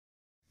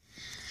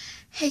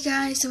Hey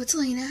guys, so it's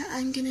Elena.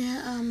 I'm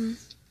gonna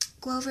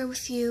go over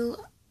with you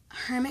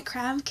hermit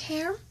crab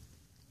care.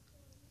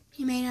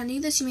 You may not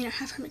need this, you may not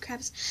have hermit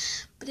crabs,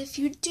 but if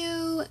you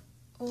do,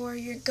 or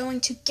you're going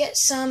to get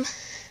some,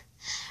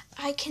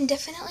 I can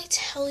definitely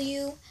tell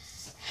you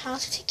how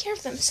to take care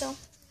of them. So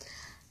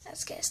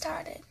let's get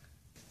started.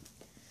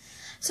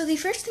 So the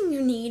first thing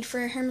you need for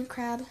a hermit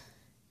crab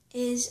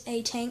is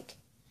a tank,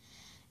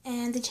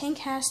 and the tank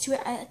has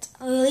to at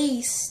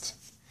least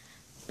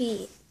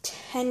be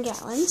 10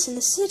 gallons, and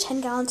this is a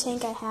 10-gallon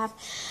tank I have.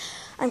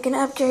 I'm going to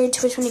upgrade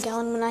to a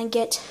 20-gallon when I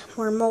get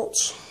more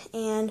mulch,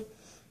 and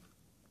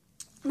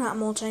not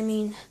mulch, I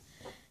mean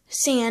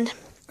sand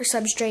or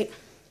substrate,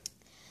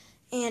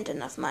 and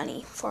enough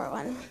money for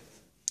one.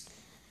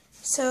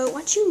 So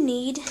what you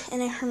need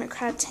in a hermit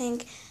crab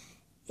tank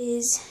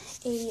is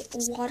a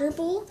water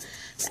bowl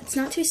that's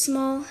not too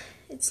small,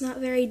 it's not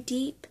very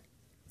deep,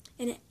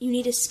 and you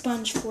need a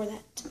sponge for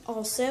that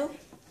also.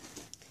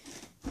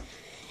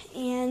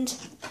 And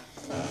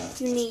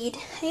you need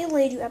a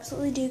lid, you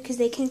absolutely do, because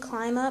they can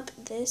climb up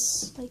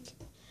this, like,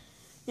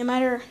 no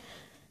matter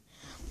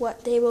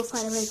what, they will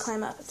find a way to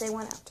climb up if they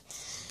want out.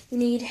 You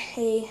need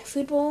a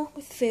food bowl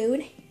with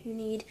food. You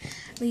need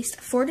at least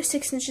 4 to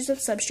 6 inches of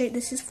substrate.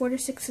 This is 4 to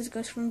 6, it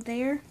goes from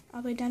there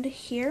all the way down to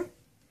here.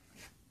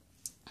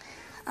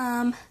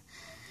 You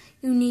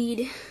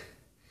need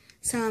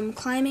some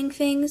climbing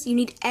things. You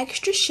need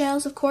extra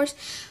shells, of course.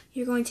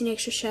 You're going to need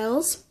extra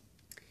shells.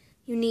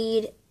 You're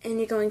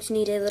going to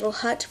need a little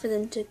hut for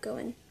them to go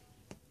in.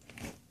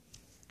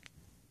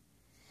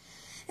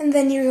 And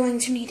then you're going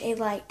to need a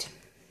light.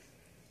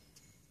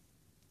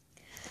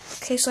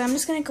 Okay, so I'm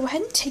just going to go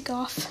ahead and take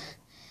off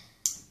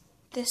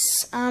this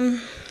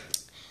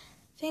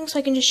thing so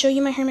I can just show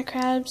you my hermit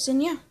crabs,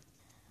 and yeah.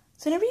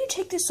 So whenever you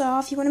take this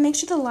off, you want to make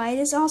sure the light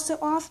is also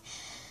off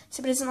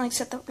so it doesn't like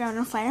set the ground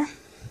on fire.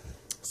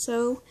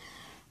 So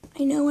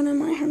I know one of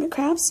my hermit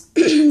crabs,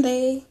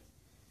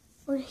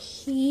 or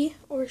he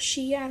or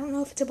she, I don't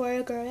know if it's a boy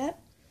or girl yet,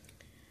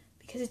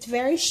 because it's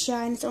very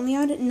shy and it's only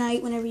out at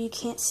night whenever you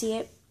can't see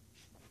it.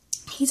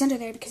 He's under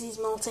there because he's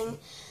molting.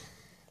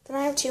 Then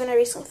I have two, and I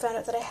recently found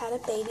out that I had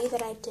a baby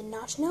that I did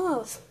not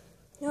know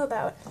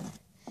about.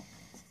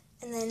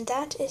 And then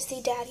that is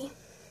the daddy.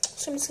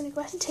 So I'm just going to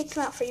go ahead and take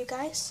them out for you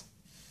guys.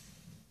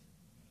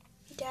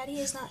 The daddy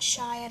is not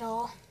shy at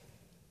all.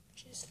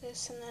 Just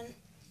this, and then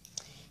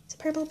it's a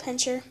purple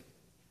pincher.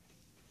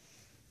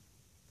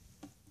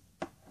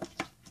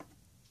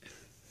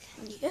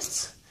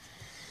 Yes,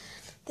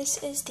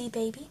 this is the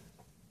baby.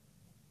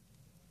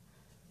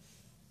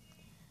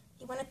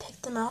 You want to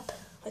pick them up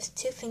with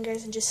 2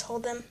 fingers and just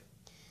hold them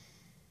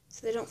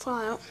so they don't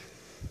fall out.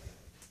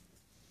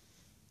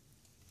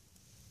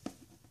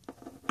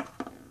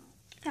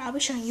 I'll be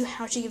showing you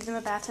how to give them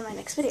a bath in my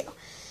next video.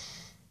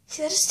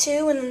 See, that is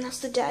 2, and then that's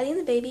the daddy and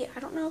the baby. I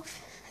don't know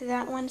if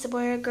that one's a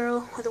boy or a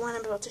girl, or the one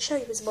I'm about to show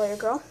you is a boy or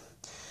girl,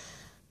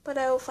 but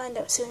I will find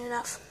out soon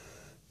enough.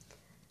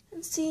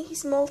 And see,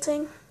 he's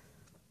molting.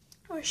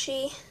 Or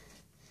she,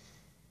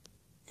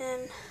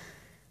 and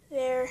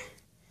there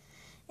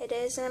it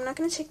is. And I'm not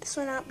going to take this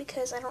one out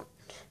because I don't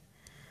want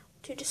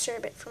to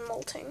disturb it from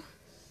molting.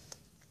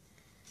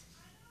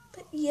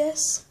 But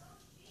yes,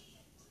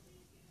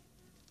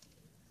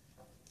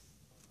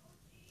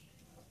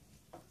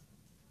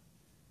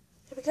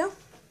 there we go.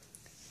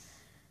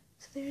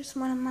 So there's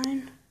one of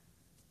mine.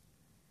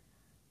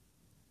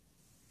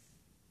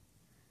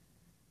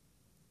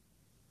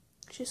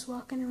 Just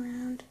walking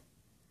around.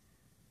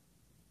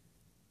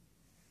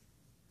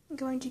 I'm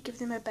going to give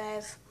them a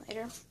bath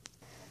later.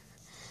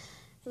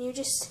 And you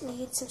just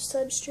need some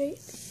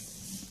substrate.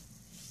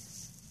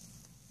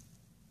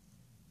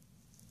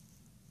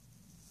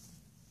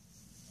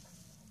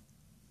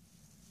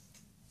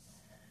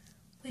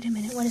 Wait a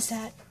minute, what is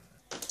that?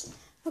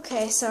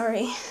 Okay,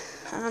 sorry.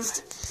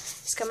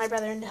 Just got my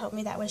brother in to help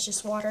me. That was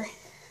just water.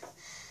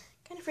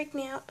 Kind of freaked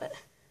me out, but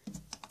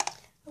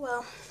oh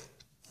well.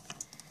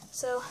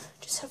 So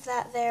just have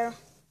that there.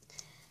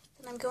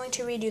 And I'm going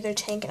to redo their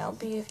tank, and I'll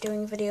be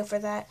doing a video for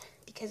that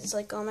because it's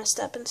like all messed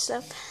up and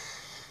stuff.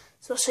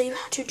 So I'll show you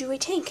how to do a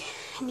tank.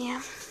 And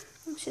yeah,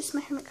 it's just my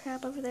hermit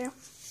crab over there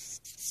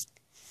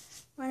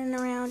running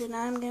around, and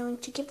I'm going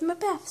to give them a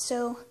bath.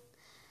 So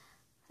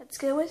let's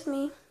go with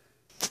me.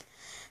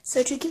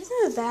 So to give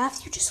them a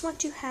bath, you just want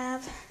to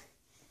have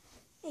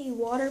a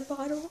water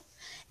bottle,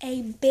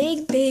 a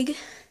big thing.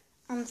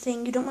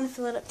 You don't want to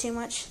fill it up too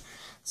much,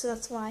 so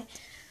that's why.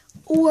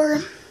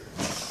 Or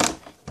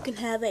you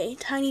can have a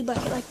tiny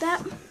bucket like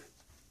that.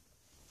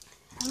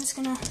 I'm just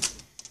gonna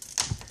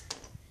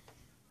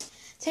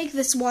take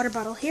this water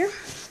bottle here,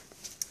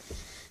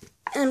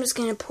 and I'm just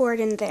gonna pour it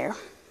in there.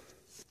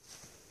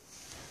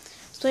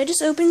 So I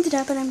just opened it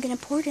up, and I'm gonna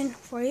pour it in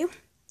for you.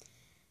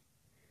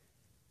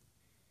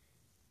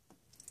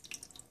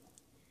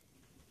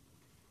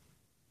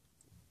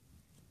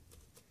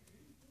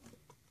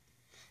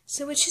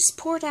 So it's just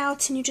poured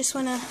out, and you just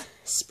wanna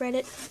spread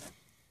it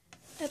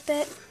a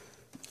bit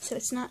so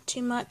it's not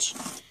too much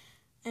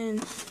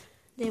and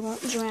they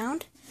won't drown.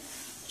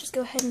 Just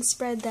go ahead and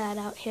spread that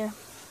out here.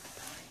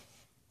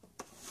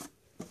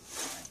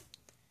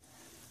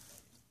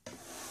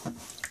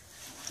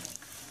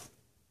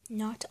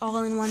 not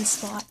all in one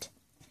spot.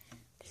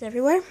 It's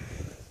everywhere.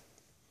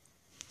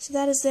 So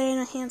that is there, and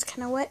my hand's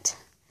kind of wet.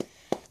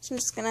 So I'm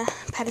just going to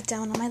pat it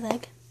down on my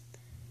leg.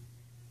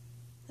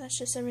 That's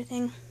just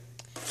everything.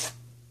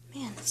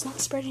 Man, it's not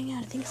spreading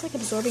out. I think it's like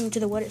absorbing into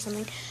the wood or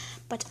something.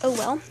 But oh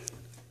well.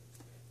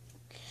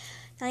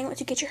 Now you want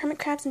to get your hermit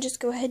crabs and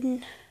just go ahead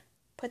and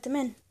put them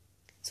in.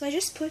 So I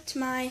just put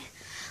my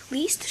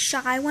least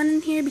shy one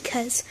in here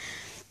because,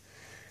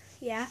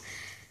 yeah.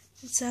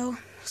 And so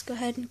let's go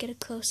ahead and get a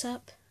close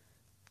up.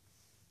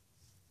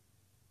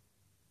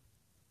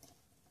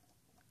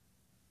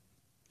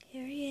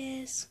 Here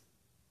he is.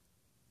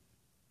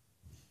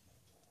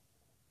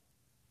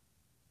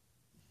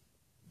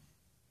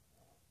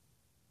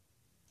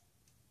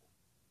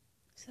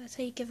 So that's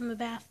how you give them a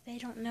bath. They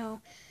don't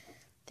know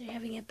they're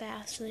having a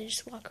bath, so they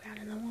just walk around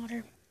in the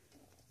water.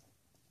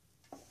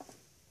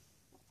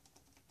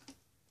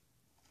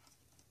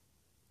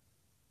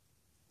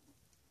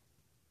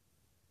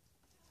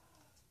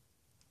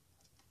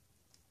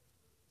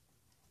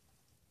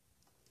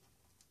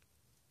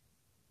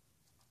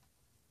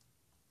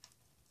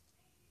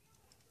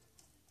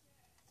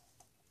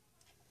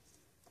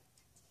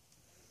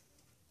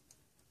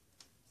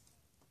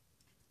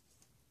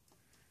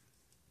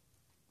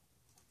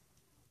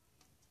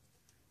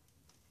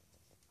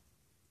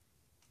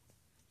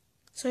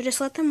 So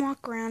just let them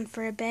walk around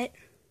for a bit.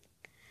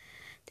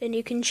 Then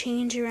you can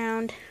change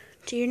around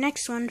to your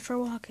next one for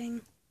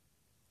walking.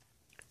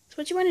 So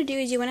what you want to do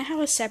is you want to have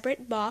a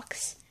separate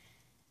box.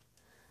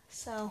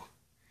 So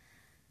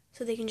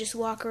they can just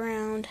walk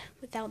around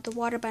without the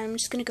water, but I'm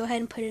just going to go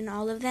ahead and put in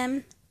all of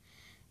them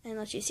and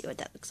let you see what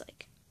that looks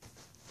like.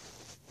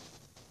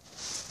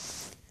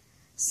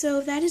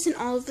 So that isn't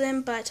all of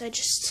them, but I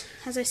just,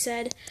 as I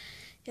said,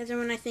 the other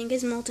one I think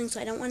is molting,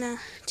 so I don't want to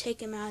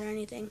take him out or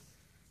anything.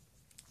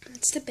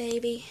 That's the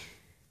baby.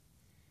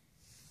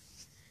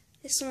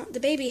 This one, the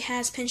baby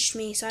has pinched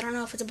me, so I don't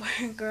know if it's a boy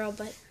or a girl,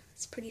 but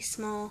it's pretty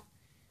small.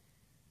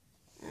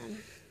 And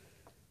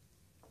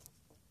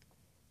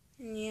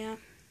yeah.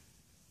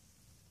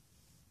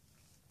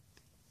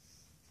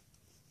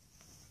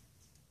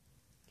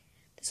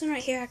 This one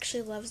right here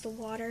actually loves the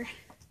water,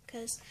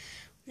 because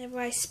whenever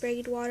I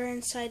sprayed water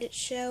inside its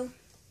shell,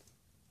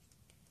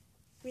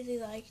 really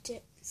liked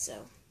it,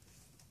 so.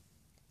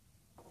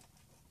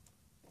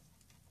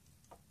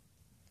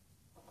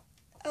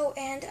 Oh,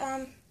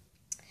 and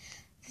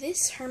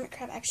this hermit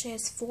crab actually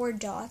has 4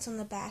 dots on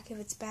the back of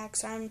its back,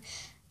 so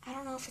I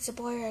don't know if it's a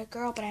boy or a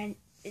girl, but I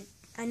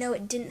know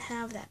it didn't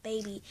have that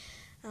baby.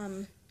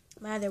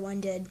 My other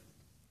one did,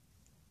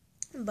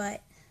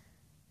 but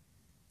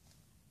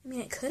I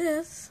mean, it could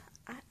have.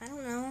 I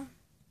don't know.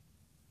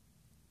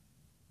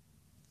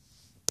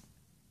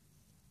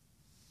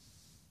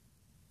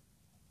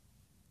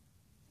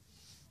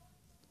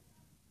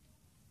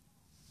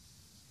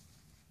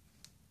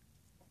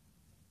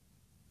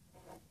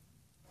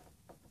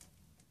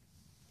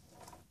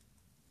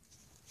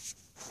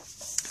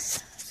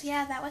 So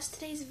yeah, that was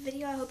today's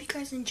video. I hope you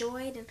guys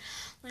enjoyed and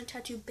learned how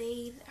to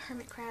bathe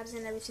hermit crabs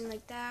and everything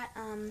like that.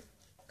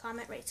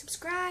 Comment, rate,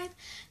 subscribe.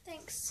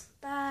 Thanks.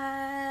 Bye.